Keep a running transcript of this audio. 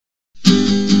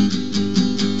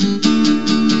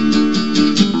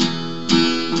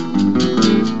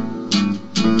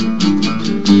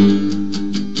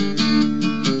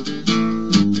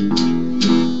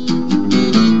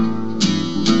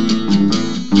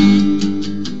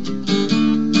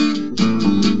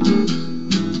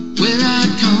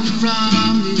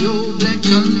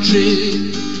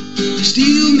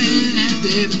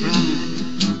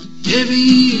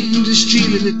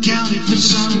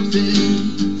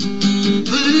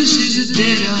is a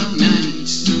dead of night,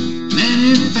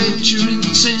 manufacturing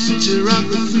center of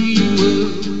the free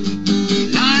world.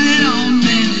 Light on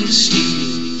men of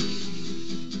steel,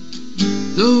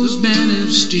 those men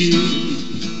of steel,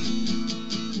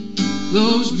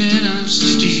 those men of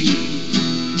steel.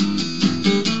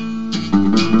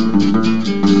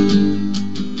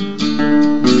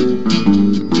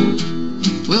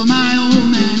 Well, my old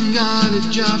man got a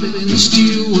job in the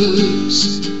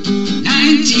steelworks,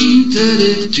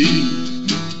 1932.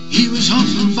 He was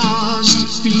huffing fast to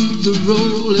feed the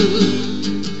roller,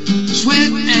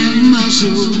 sweat and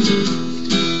muscle.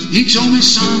 He told me,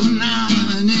 son,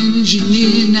 I'm an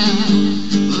engineer now,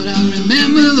 but I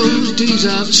remember those days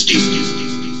of steel,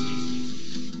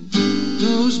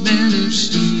 those men of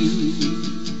steel,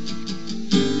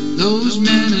 those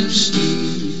men of steel.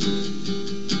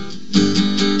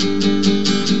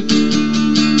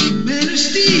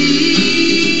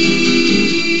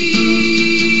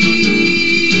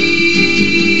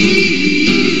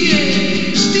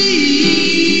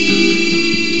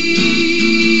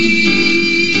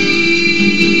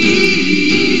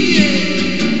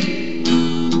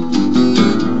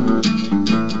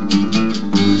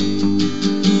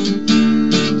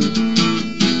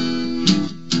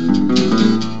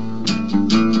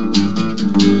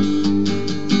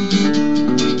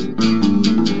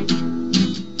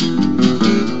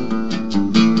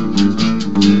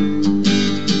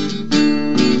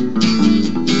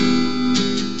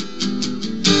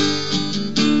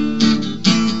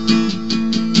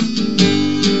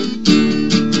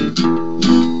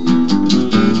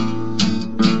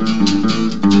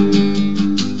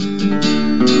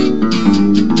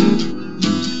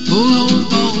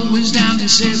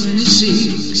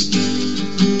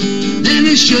 Then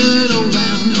his shirt all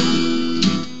bound up,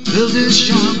 built as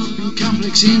sharp and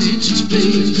complex in its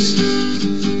place.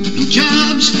 No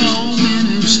jobs for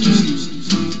men of steel.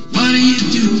 What do you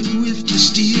do with the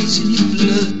steels in your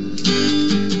blood?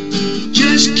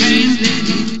 Just can't let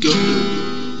it go.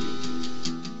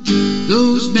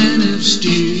 Those men of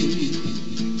steel,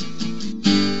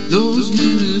 those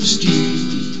men of steel.